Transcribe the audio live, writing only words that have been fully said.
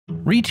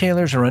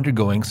Retailers are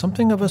undergoing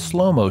something of a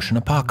slow-motion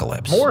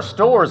apocalypse. More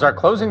stores are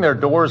closing their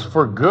doors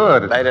for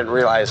good. I didn't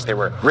realize they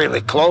were really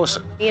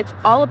closing. It's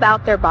all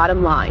about their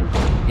bottom line.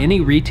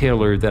 Any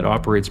retailer that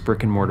operates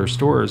brick and mortar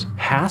stores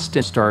has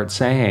to start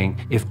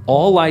saying, if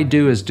all I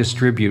do is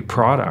distribute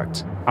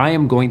products, I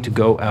am going to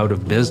go out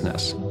of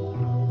business.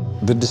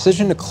 The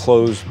decision to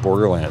close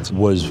Borderlands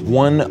was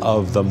one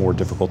of the more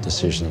difficult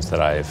decisions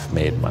that I've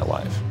made in my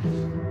life.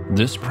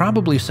 This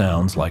probably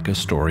sounds like a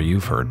story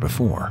you've heard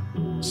before.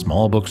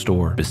 Small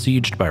bookstore,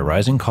 besieged by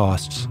rising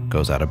costs,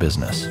 goes out of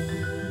business.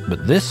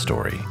 But this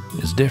story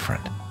is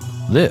different.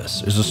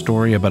 This is a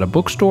story about a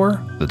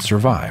bookstore that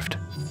survived.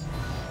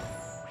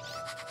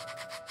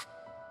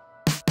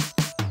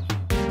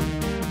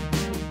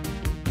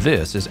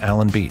 This is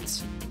Alan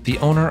Beats, the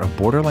owner of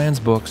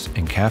Borderlands Books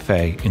and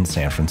Cafe in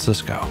San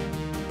Francisco.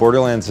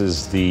 Borderlands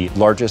is the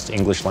largest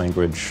English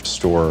language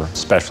store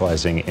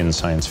specializing in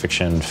science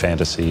fiction,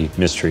 fantasy,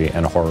 mystery,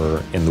 and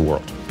horror in the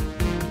world.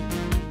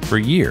 For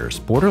years,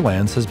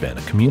 Borderlands has been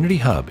a community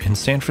hub in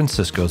San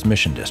Francisco's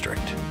Mission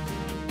District.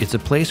 It's a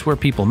place where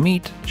people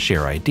meet,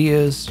 share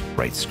ideas,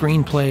 write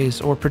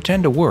screenplays, or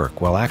pretend to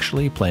work while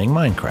actually playing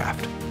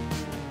Minecraft.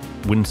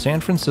 When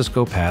San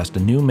Francisco passed a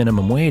new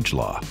minimum wage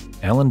law,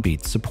 Alan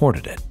Beats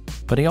supported it,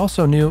 but he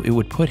also knew it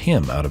would put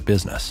him out of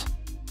business.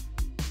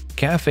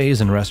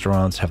 Cafes and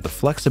restaurants have the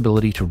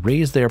flexibility to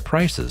raise their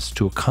prices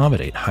to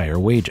accommodate higher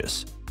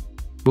wages.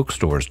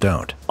 Bookstores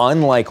don't.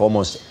 Unlike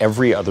almost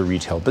every other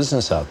retail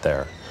business out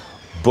there,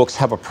 books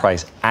have a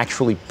price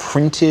actually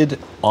printed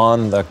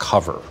on the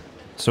cover.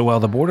 So while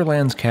the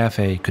Borderlands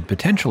Cafe could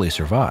potentially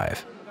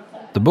survive,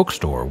 the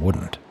bookstore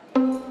wouldn't.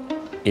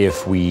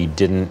 If we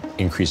didn't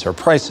increase our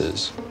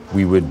prices,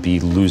 we would be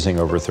losing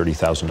over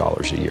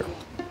 $30,000 a year.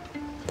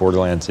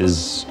 Borderlands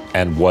is,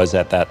 and was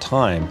at that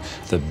time,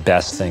 the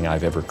best thing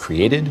I've ever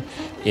created.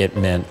 It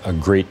meant a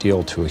great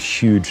deal to a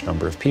huge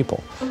number of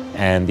people.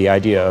 And the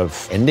idea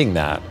of ending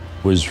that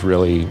was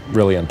really,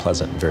 really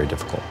unpleasant and very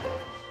difficult.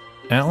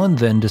 Alan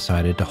then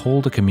decided to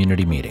hold a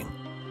community meeting.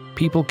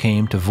 People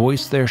came to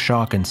voice their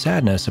shock and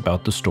sadness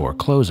about the store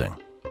closing,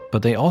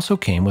 but they also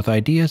came with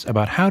ideas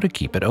about how to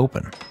keep it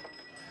open.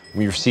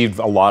 We received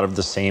a lot of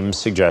the same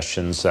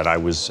suggestions that I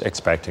was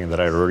expecting,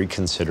 that I'd already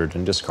considered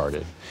and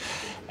discarded.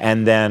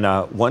 And then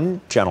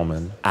one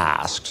gentleman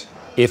asked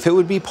if it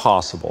would be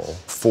possible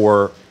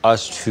for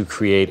us to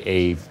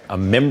create a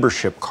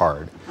membership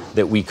card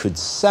that we could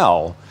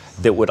sell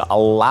that would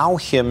allow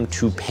him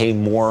to pay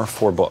more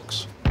for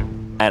books.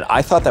 And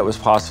I thought that was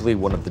possibly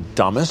one of the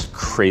dumbest,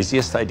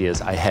 craziest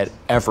ideas I had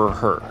ever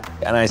heard.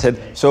 And I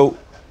said, so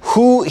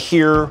who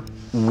here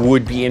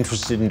would be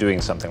interested in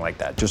doing something like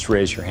that? Just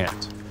raise your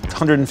hands.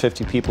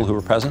 150 people who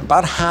were present,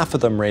 about half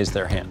of them raised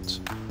their hands.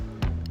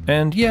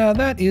 And yeah,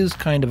 that is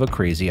kind of a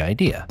crazy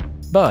idea.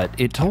 But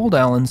it told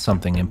Alan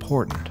something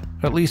important.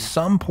 At least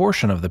some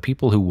portion of the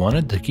people who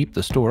wanted to keep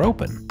the store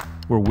open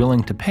were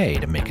willing to pay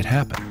to make it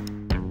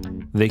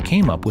happen. They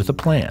came up with a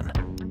plan.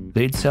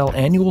 They'd sell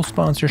annual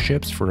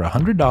sponsorships for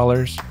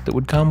 $100 that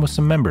would come with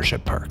some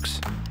membership perks.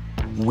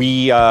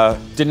 We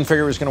didn't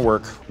figure it was going to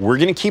work. We're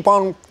going to keep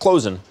on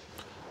closing,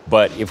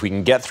 but if we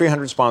can get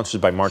 300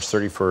 sponsors by March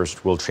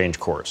 31st, we'll change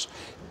course.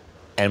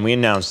 And we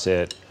announced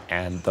it,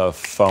 and the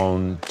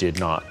phone did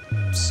not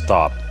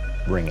stop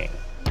ringing.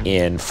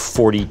 In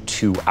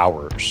 42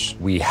 hours,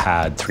 we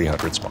had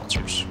 300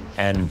 sponsors.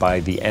 And by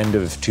the end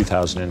of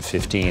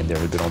 2015, there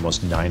had been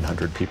almost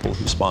 900 people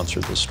who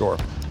sponsored the store.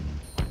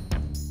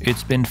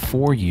 It's been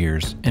 4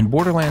 years, and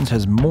Borderlands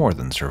has more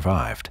than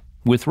survived.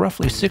 With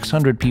roughly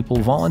 600 people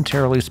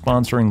voluntarily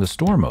sponsoring the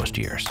store most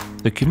years,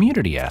 the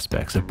community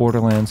aspects of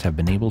Borderlands have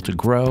been able to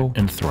grow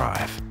and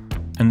thrive.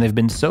 And they've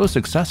been so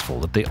successful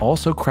that they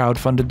also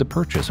crowdfunded the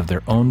purchase of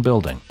their own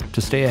building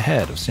to stay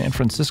ahead of San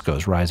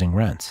Francisco's rising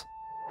rents.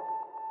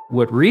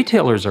 What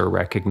retailers are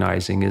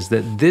recognizing is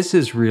that this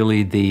is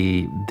really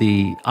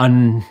the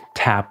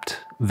untapped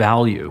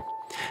value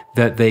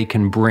that they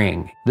can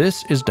bring.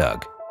 This is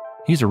Doug.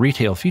 He's a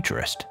retail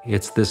futurist.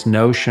 It's this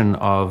notion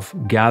of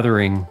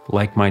gathering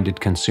like-minded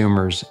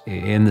consumers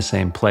in the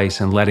same place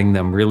and letting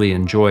them really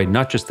enjoy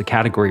not just the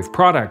category of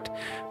product,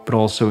 but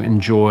also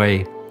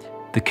enjoy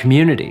the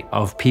community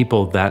of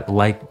people that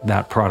like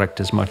that product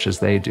as much as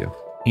they do.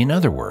 In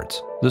other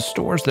words, the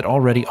stores that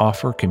already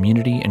offer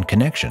community and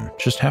connection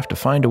just have to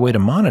find a way to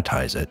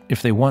monetize it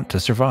if they want to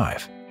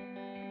survive.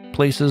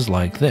 Places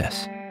like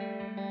this.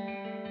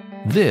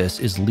 This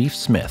is Leif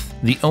Smith,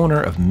 the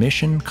owner of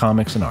Mission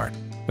Comics and Art,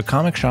 a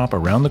comic shop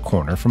around the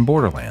corner from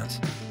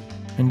Borderlands.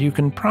 And you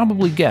can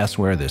probably guess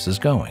where this is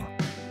going.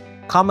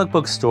 Comic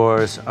book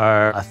stores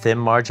are a thin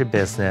margin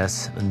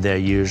business. They're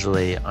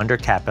usually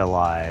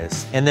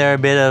undercapitalized, and they're a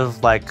bit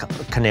of like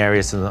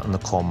canaries in the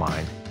coal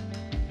mine.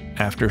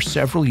 After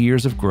several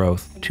years of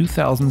growth,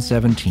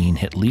 2017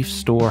 hit Leif's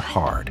store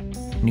hard,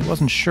 and he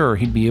wasn't sure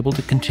he'd be able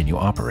to continue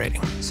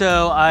operating.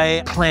 So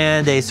I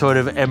planned a sort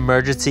of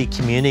emergency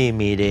community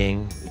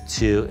meeting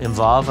to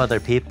involve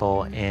other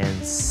people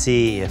and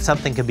see if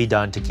something could be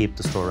done to keep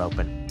the store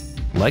open.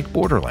 like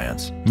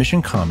Borderlands,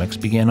 Mission Comics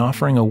began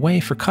offering a way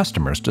for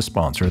customers to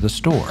sponsor the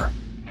store.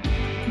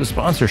 The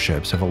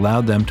sponsorships have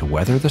allowed them to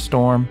weather the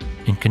storm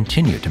and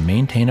continue to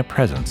maintain a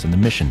presence in the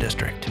Mission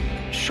District.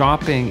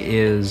 Shopping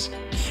is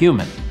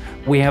human.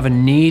 We have a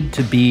need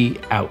to be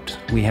out.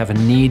 We have a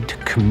need to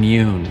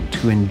commune,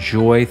 to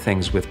enjoy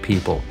things with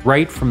people.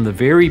 Right from the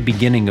very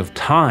beginning of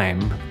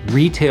time,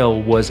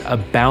 retail was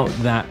about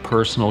that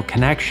personal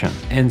connection.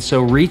 And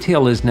so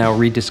retail is now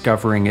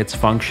rediscovering its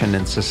function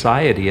in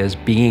society as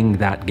being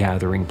that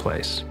gathering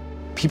place.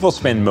 People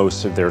spend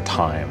most of their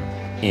time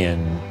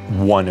in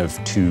one of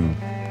two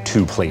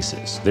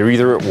places. They're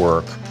either at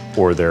work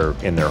or they're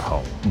in their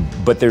home.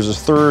 But there's a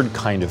third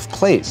kind of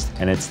place,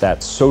 and it's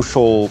that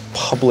social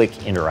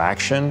public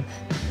interaction.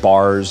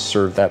 Bars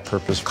serve that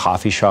purpose,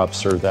 coffee shops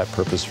serve that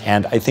purpose,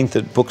 and I think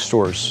that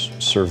bookstores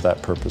serve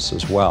that purpose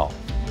as well.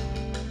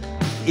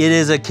 It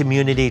is a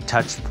community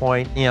touch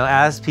point. You know,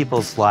 as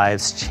people's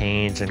lives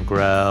change and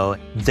grow,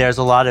 there's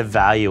a lot of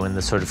value in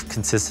the sort of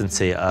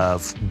consistency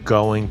of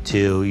going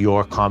to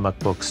your comic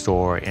book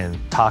store and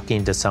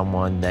talking to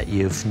someone that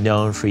you've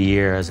known for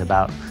years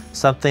about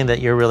something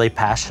that you're really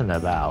passionate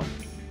about.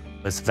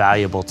 It's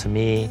valuable to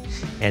me,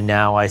 and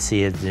now I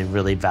see it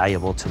really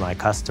valuable to my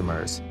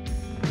customers.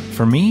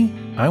 For me,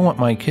 I want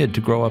my kid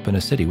to grow up in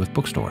a city with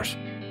bookstores.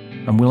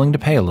 I'm willing to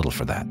pay a little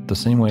for that, the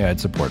same way I'd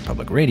support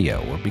public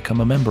radio or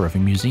become a member of a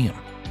museum.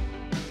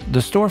 The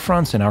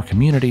storefronts in our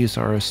communities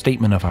are a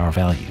statement of our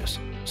values,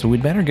 so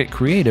we'd better get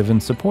creative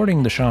in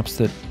supporting the shops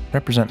that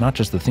represent not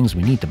just the things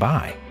we need to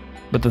buy,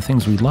 but the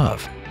things we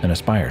love and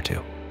aspire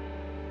to.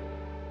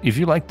 If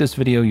you like this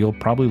video, you'll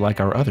probably like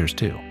our others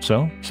too,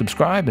 so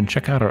subscribe and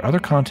check out our other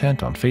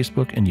content on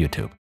Facebook and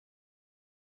YouTube.